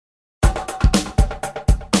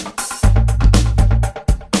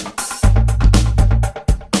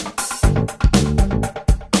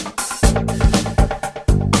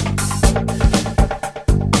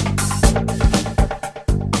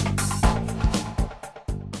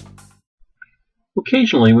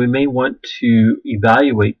Occasionally, we may want to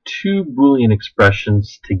evaluate two Boolean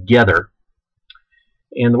expressions together.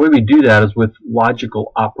 And the way we do that is with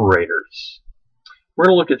logical operators. We're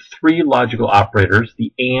going to look at three logical operators: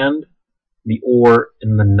 the AND, the OR,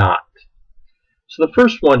 and the NOT. So the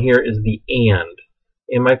first one here is the AND.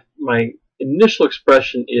 And my initial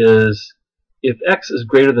expression is if x is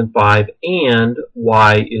greater than 5 and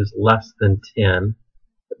y is less than 10,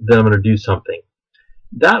 then I'm going to do something.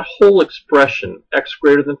 That whole expression, x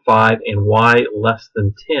greater than 5 and y less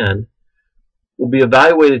than 10, will be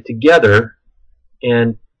evaluated together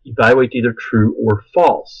and evaluate either true or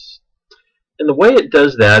false. And the way it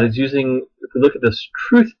does that is using, if we look at this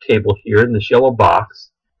truth table here in this yellow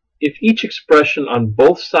box, if each expression on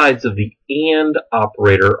both sides of the AND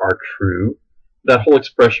operator are true, that whole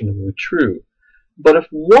expression will be true. But if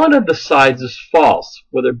one of the sides is false,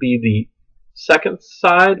 whether it be the second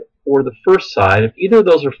side or the first side, if either of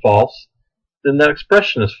those are false, then that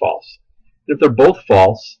expression is false. If they're both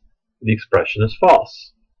false, the expression is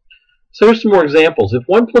false. So here's some more examples. If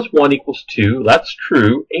 1 plus 1 equals 2, that's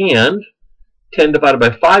true, and 10 divided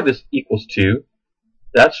by 5 equals 2,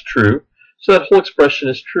 that's true, so that whole expression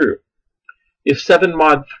is true. If 7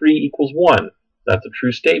 mod 3 equals 1, that's a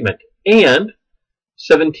true statement, and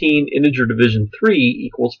 17 integer division 3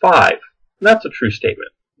 equals 5, that's a true statement.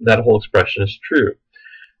 That whole expression is true.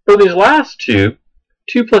 For these last two,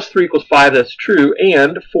 2 plus 3 equals 5, that's true,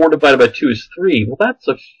 and 4 divided by 2 is 3. Well, that's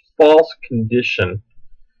a false condition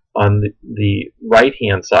on the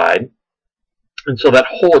right-hand side, and so that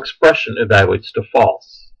whole expression evaluates to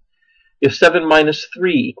false. If 7 minus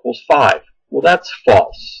 3 equals 5, well, that's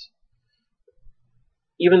false.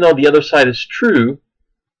 Even though the other side is true,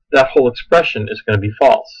 that whole expression is going to be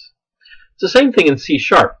false. It's the same thing in C#.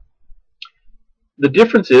 The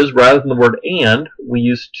difference is, rather than the word AND, we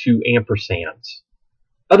use two ampersands.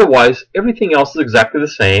 Otherwise, everything else is exactly the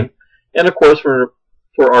same. And of course, for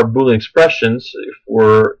our Boolean expressions, if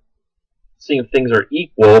we're seeing if things are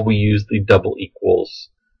equal, we use the double equals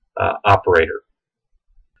operator.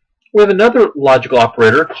 We have another logical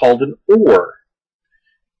operator called an OR.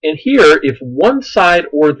 And here, if one side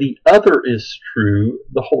or the other is true,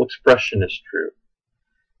 the whole expression is true.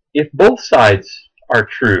 If both sides are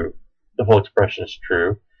true, the whole expression is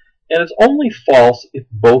true. And it's only false if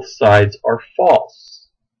both sides are false.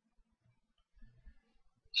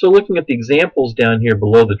 So looking at the examples down here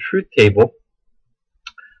below the truth table,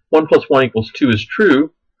 1 plus 1 equals 2 is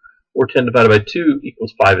true, or 10 divided by 2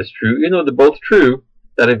 equals 5 is true. Even though they're both true,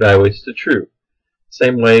 that evaluates to true.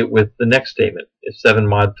 Same way with the next statement. If 7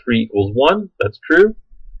 mod 3 equals 1, that's true.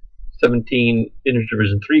 17 integer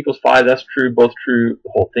division 3 equals 5, that's true. Both true,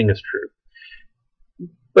 the whole thing is true.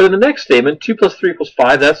 But in the next statement, 2 plus 3 equals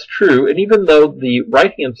 5, that's true. And even though the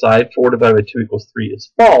right-hand side, 4 divided by 2 equals 3,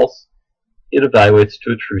 is false, it evaluates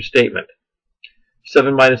to a true statement.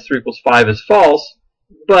 7 minus 3 equals 5 is false,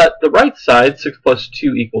 but the right side, 6 plus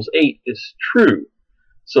 2 equals 8, is true.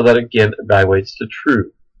 So that again evaluates to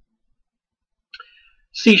true.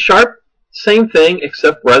 C#, same thing,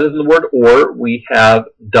 except rather than the word OR, we have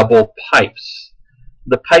double pipes.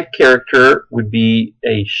 The pipe character would be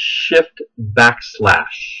a shift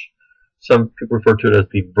backslash. Some people refer to it as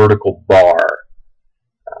the vertical bar.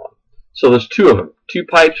 So there's two of them. Two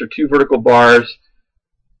pipes or two vertical bars.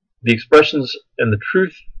 The expressions and the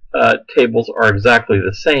truth tables are exactly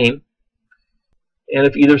the same. And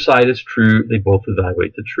if either side is true, they both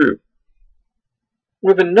evaluate to true.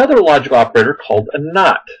 We have another logical operator called a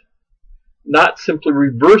NOT. NOT simply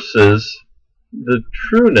reverses the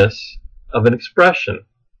trueness of an expression.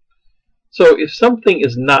 So if something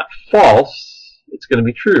is not false, it's going to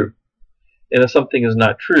be true. And if something is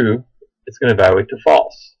not true, it's going to evaluate to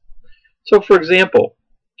false. So for example,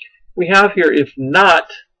 we have here if not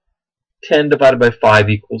 10 divided by 5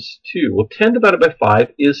 equals 2. Well, 10 divided by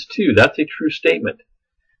 5 is 2. That's a true statement.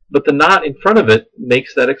 But the not in front of it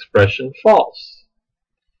makes that expression false.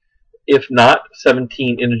 If not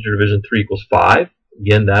 17 integer division 3 equals 5,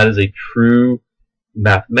 again, that is a true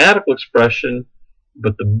mathematical expression,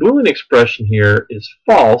 but the Boolean expression here is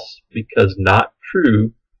false because not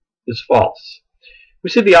true is false. We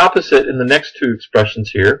see the opposite in the next two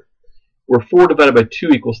expressions here, where 4 divided by 2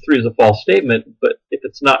 equals 3 is a false statement, but if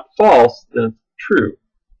it's not false, then it's true.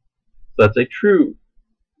 So that's a true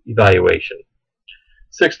evaluation.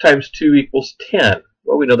 6 times 2 equals 10.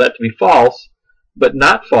 Well, we know that to be false, but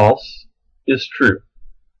not false is true.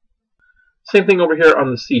 Same thing over here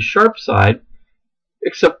on the C# side,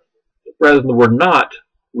 except rather than the word not,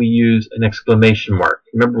 we use an exclamation mark.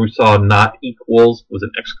 Remember we saw not equals was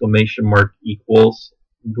an exclamation mark equals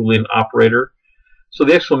Boolean operator. So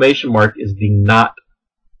the exclamation mark is the not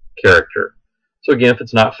character. So again, if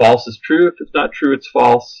it's not false, it's true. If it's not true, it's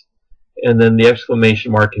false. And then the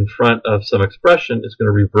exclamation mark in front of some expression is going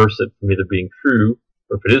to reverse it from either being true,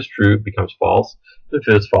 or if it is true, it becomes false. If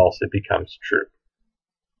it is false, it becomes true.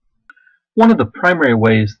 One of the primary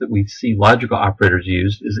ways that we see logical operators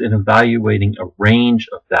used is in evaluating a range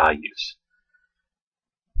of values.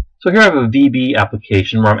 So here I have a VB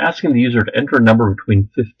application where I'm asking the user to enter a number between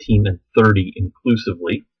 15 and 30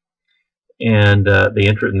 inclusively. And they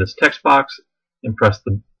enter it in this text box and press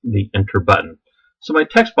the enter button. So my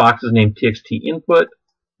text box is named txt input.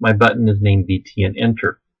 My button is named btn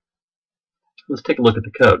enter. Let's take a look at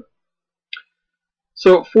the code.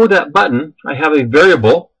 So for that button, I have a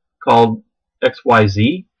variable called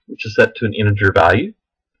xyz, which is set to an integer value.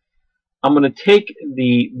 I'm going to take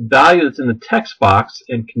the value that's in the text box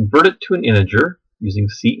and convert it to an integer using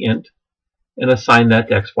cint and assign that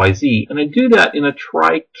to xyz. And I do that in a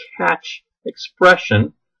try-catch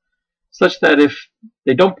expression such that if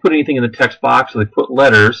they don't put anything in the text box or they put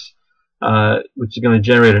letters, which is going to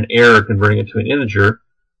generate an error converting it to an integer,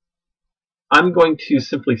 I'm going to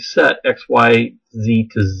simply set xyz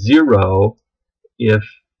to 0 if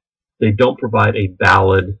they don't provide a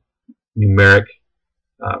valid numeric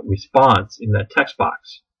response in that text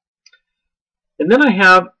box. And then I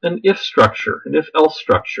have an if structure, an if-else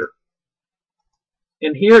structure.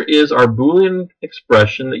 And here is our Boolean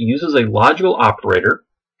expression that uses a logical operator.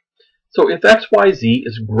 So if xyz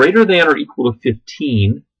is greater than or equal to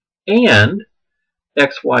 15 and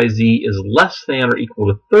xyz is less than or equal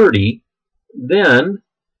to 30, then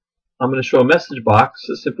I'm going to show a message box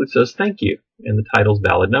that simply says thank you and the title's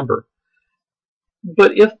valid number.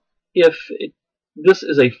 But if this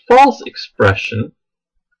is a false expression,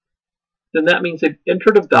 then that means they've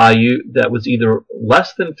entered a value that was either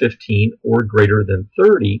less than 15 or greater than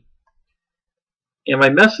 30. And my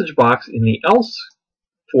message box in the else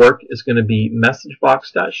fork is going to be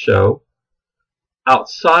messagebox.show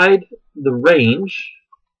outside the range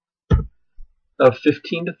of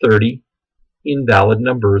 15 to 30, invalid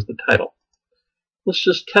number is the title. Let's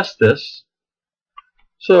just test this.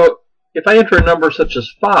 So if I enter a number such as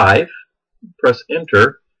 5, press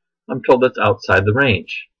enter, I'm told that's outside the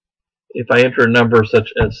range. If I enter a number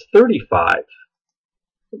such as 35,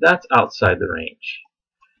 that's outside the range.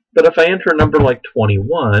 But if I enter a number like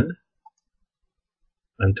 21,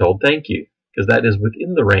 I'm told thank you, because that is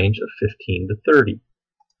within the range of 15 to 30.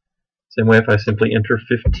 Same way if I simply enter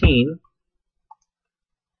 15,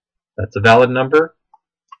 that's a valid number,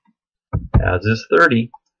 as is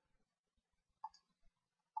 30,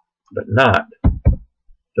 but not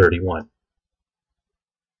 31.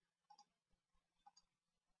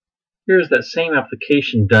 Here's that same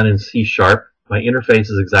application done in C#. My interface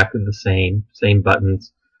is exactly the same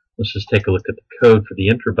buttons. Let's just take a look at the code for the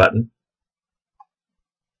enter button.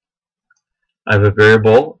 I have a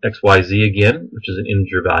variable xyz again, which is an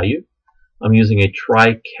integer value. I'm using a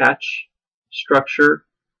try-catch structure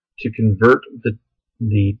to convert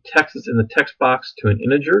the text that's in the text box to an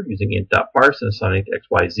integer using int.parse and assigning it to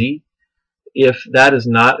xyz. If that is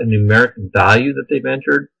not a numeric value that they've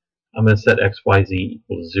entered, I'm going to set xyz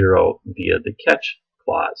equals 0 via the catch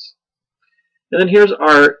clause. And then here's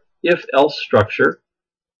our if-else structure.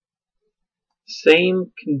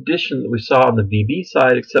 Same condition that we saw on the VB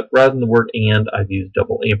side, except rather than the word and, I've used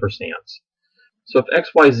double ampersands. So if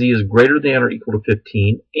xyz is greater than or equal to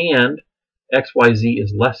 15 and xyz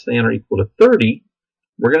is less than or equal to 30,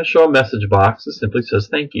 we're going to show a message box that simply says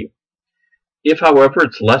thank you. If, however,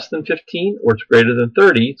 it's less than 15 or it's greater than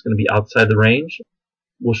 30, it's going to be outside the range.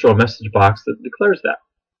 We'll show a message box that declares that.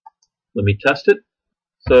 Let me test it.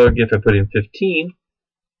 So again, if I put in 15,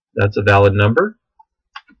 that's a valid number,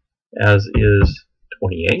 as is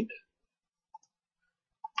 28.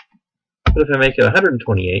 But if I make it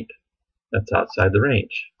 128, that's outside the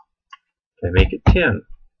range. If I make it 10,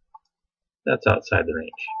 that's outside the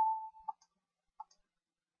range.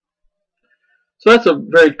 So that's a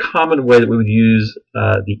very common way that we would use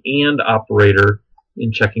the AND operator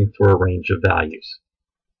in checking for a range of values.